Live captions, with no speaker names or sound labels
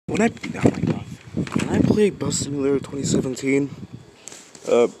Oh my god. When I played Bus Simulator 2017,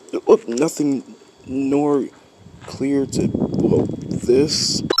 it looked nothing nor clear to, well,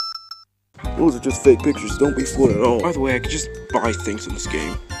 this. Those are just fake pictures, don't be fooled at all. By the way, I could just buy things in this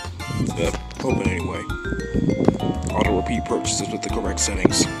game. Open anyway. Auto repeat purchases with the correct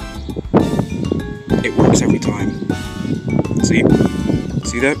settings. It works every time. See?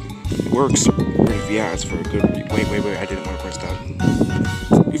 See that? It works. Yeah, it's for a good wait, I didn't want to press that.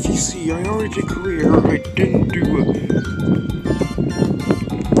 If you see, I already did career, I didn't do a...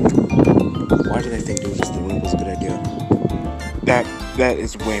 Why did I think doing this thing was a good idea? That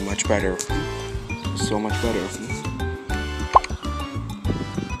is way much better. So much better.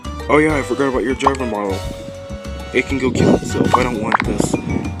 Oh yeah, I forgot about your driver model. It can go kill itself. I don't want this.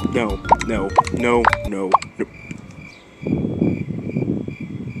 No.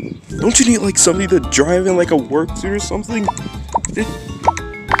 Don't you need like somebody to drive in like a work suit or something?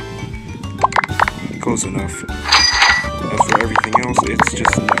 Close enough. As for everything else, it's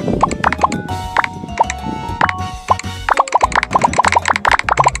just no.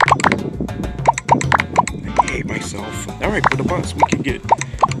 I hate myself. Alright, for the bus, we can get...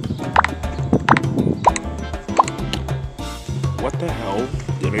 What the hell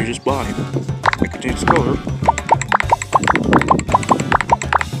did I just buy? I could change the color.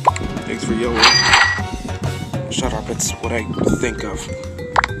 Thanks for yellow. Shut up, it's what I think of.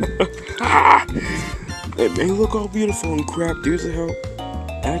 It may look all beautiful and crap, dude, how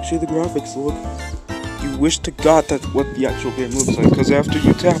actually the graphics look. You wish to God that's what the actual game looks like, because after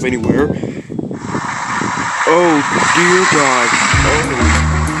you tap anywhere... Oh, dear God. Oh,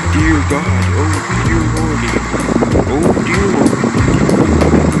 dear God. Oh, dear Lordy. Oh, dear Lord.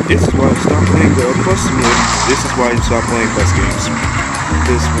 This is why I stopped playing the bus simulator. This is why I stopped playing bus games.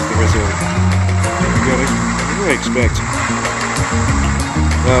 This was the result. What do I expect?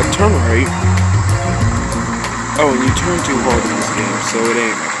 Turn right. Oh, and you turn too hard in this game, so it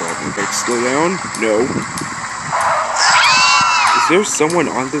ain't my problem. But slow down? No. Is there someone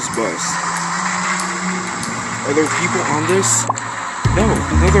on this bus? Are there people on this? No,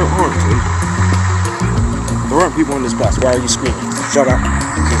 there aren't. There aren't people on this bus. Why are you screaming? Shut up.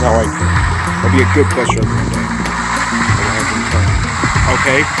 This is how I feel. I'll be a good bus driver one day.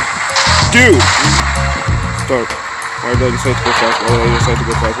 Okay? Dude! Start. Why did I decide to go fast? Why did I decide to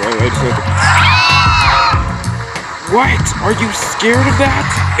go fast? Why did I decide to... What? Are you scared of that?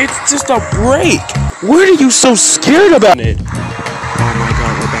 It's just a break! What are you so scared about it? Oh my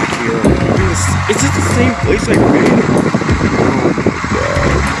god, we're back here. Is this the same place I ran?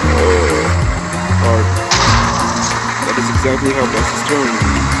 Oh my god. That is exactly how buses turn.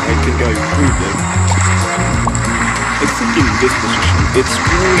 I think I proved it. I think in this position, it's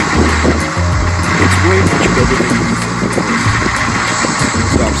way much better than you think.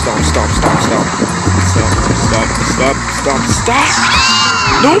 Stop!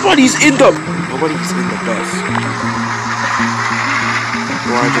 Nobody's in the bus.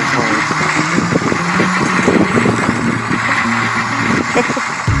 Why is it hard?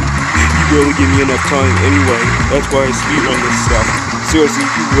 You barely give me enough time anyway. That's why I speedrun this stuff. Seriously,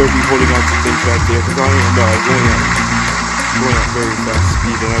 you will be holding on to things back there, because I am going at very fast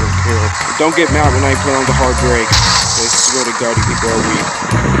speed and I don't care. But don't get mad when I put on the hard brake. I swear to God, you can go weak.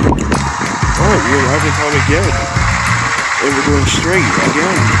 Alright, we're having time again. And we're going straight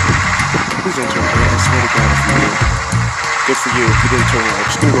again. Please don't turn right. I swear to God, if you do. Good for you. If you didn't turn right, I'm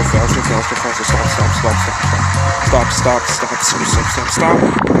just gonna go faster. Stop.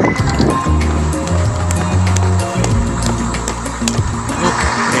 Oh,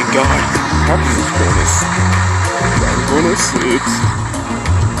 thank God. Happiness bonus. Bonus,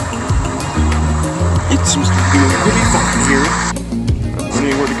 it seems to be doing pretty fine here.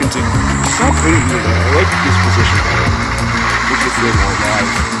 Running where to continue. Stop hitting me there. I like this position better. Makes it feel more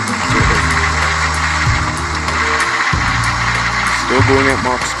alive. Sort of. Still going at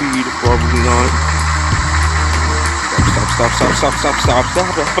Mach speed, probably not. Stop.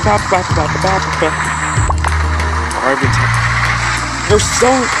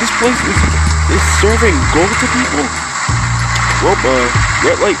 This place is serving gold to people? Well,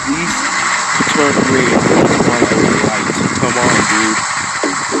 red light please. Turn green. That's why I was light. Come on, dude.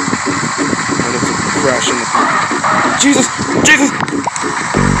 I wanted to crash in the people. Jesus!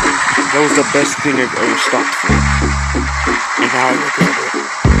 That was the best thing I've ever stopped for. And now I regret it.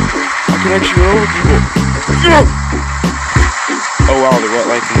 I can actually run over people. Oh wow, the red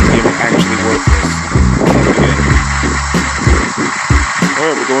lights in this game are actually worthless.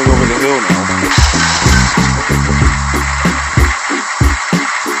 Alright, we're going over the hill now.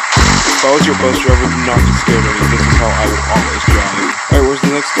 If I was your bus driver, do not get scared of me. This is how I would always drive. Alright, where's the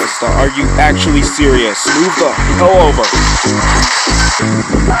next next bus stop. Are you actually serious? Move the hell over.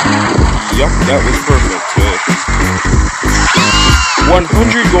 Yup, that was perfect. 100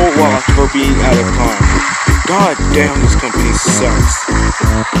 gold lost for being out of time. God damn, this company sucks.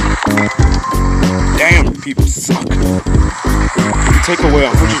 Damn, people suck. Take away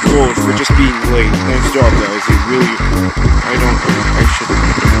 100 gold for just being late. Nice job, guys. It really... I shouldn't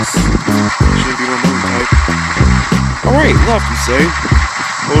be removed, type. Alright, left, you say?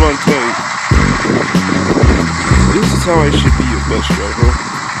 Hold on tight. This is how I should be a bus driver.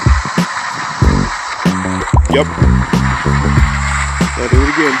 Yep. Now do it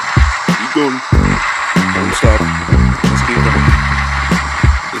again. Keep going. Don't stop. Let's keep going.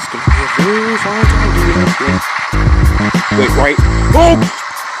 It's gonna be a very fine time doing this. Yeah. Wait, right? Oh!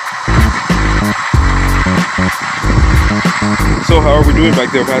 So how are we doing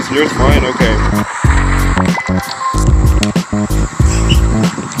back there, passengers? Fine, okay.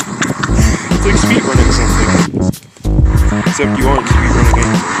 It's like speedrunning or something. Except you aren't speedrunning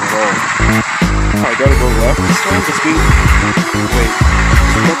anything at all. I gotta go left this time? This means... Wait,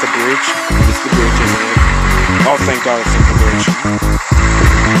 is that the bridge? It's the bridge, isn't it? Oh, thank God it's not the bridge.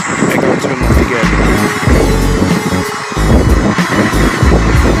 I gotta turn left again.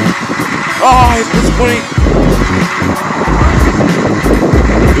 Oh, at this point...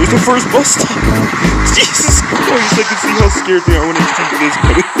 There's the first bus stop! Jesus Christ, I can see how scared they are when it's this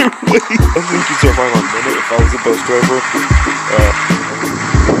coming their way. I think you'd survive a minute if I was a bus driver.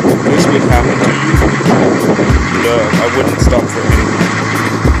 This would happen to you. And, I wouldn't stop for anything.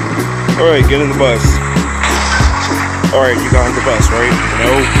 Alright, get in the bus. Alright, you got in the bus, right?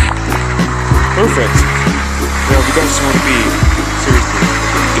 No? Perfect. Yeah, we got somewhere to be. Seriously.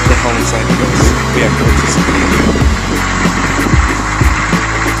 Get the hell inside the bus. We have to participate.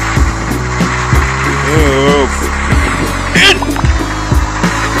 Oh.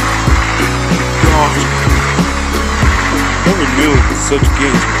 God. Never knew such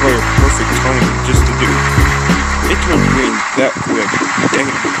games require perfect timing just to do. It turned green that quick. Dang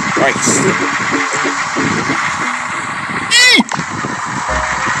it. Christ.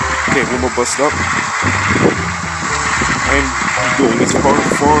 Okay, one more bus stop. I'm going as far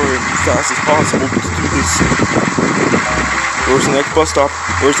and fast as possible to do this. Where's the next bus stop?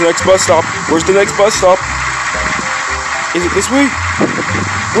 Where's the next bus stop? Where's the next bus stop? Is it this way?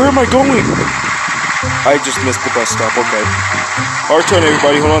 Where am I going? I just missed the bus stop, okay. Our turn,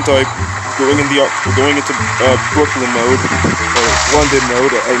 everybody, hold on tight. We're going into Brooklyn mode. Or London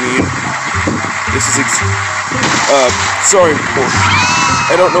mode, I mean. This is sorry.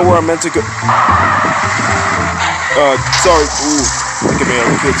 I don't know where I'm meant to go. Sorry. Ooh, I think I may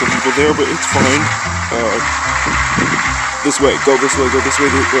have killed some people there, but it's fine. This way, go this way, go this way.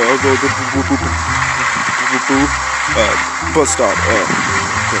 I'll go. Bus stop.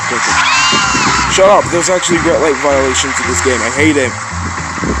 Shut up. There's actually red light violations in this game. I hate it.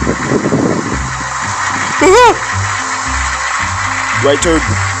 Right turn.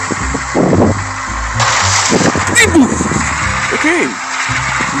 Okay.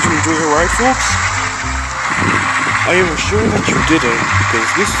 Did you enjoy your ride, folks? I am sure that you didn't, because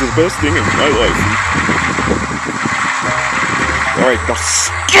this is the best thing in my life. Alright, now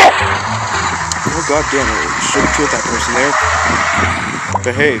stop! Oh, goddamn it. Should have killed that person there.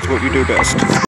 But hey, it's what you do best.